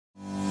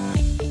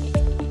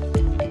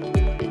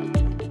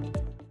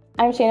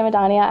I'm Shannon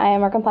Madonia. I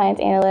am our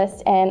compliance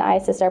analyst, and I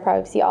assist our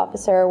privacy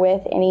officer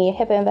with any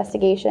HIPAA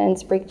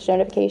investigations, breach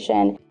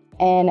notification,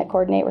 and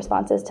coordinate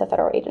responses to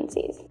federal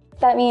agencies.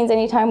 That means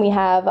anytime we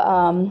have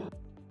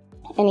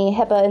any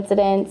HIPAA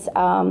incidents,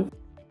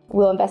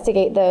 we'll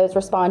investigate those,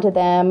 respond to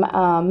them,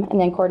 and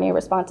then coordinate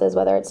responses,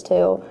 whether it's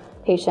to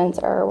patients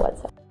or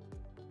what's.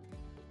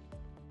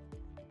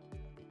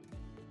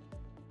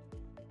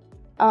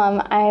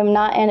 I'm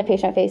not in a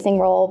patient-facing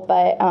role,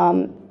 but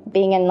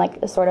being in like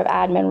a sort of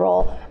admin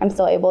role, I'm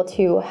still able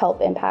to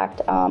help impact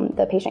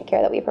the patient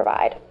care that we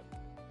provide.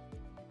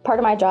 Part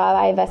of my job,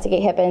 I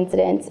investigate HIPAA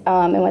incidents,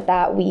 and with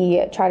that,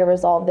 we try to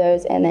resolve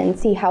those and then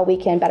see how we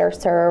can better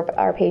serve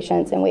our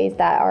patients in ways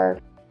that our,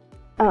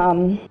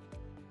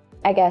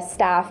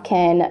 staff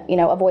can,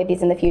 avoid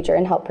these in the future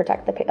and help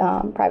protect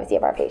the privacy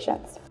of our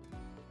patients.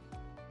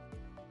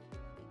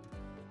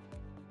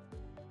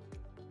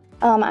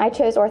 I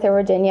chose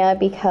OrthoVirginia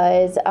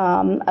because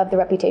of the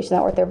reputation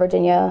that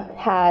OrthoVirginia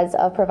has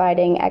of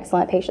providing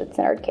excellent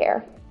patient-centered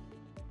care.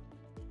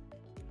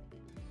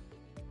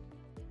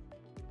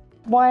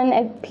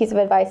 One piece of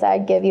advice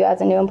I'd give you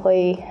as a new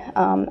employee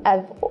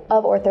of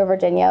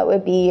OrthoVirginia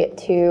would be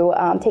to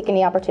take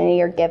any opportunity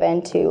you're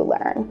given to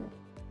learn.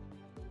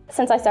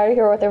 Since I started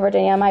here at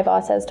OrthoVirginia, my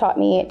boss has taught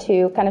me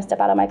to kind of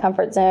step out of my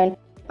comfort zone,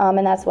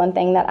 and that's one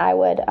thing that I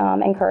would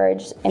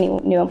encourage any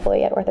new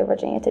employee at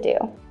OrthoVirginia to do.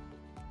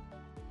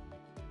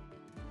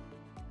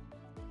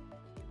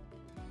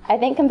 I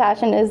think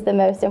compassion is the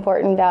most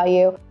important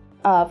value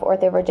of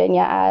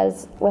OrthoVirginia,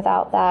 as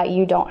without that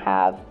you don't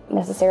have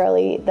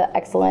necessarily the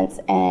excellence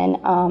and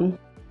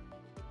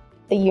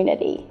the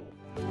unity.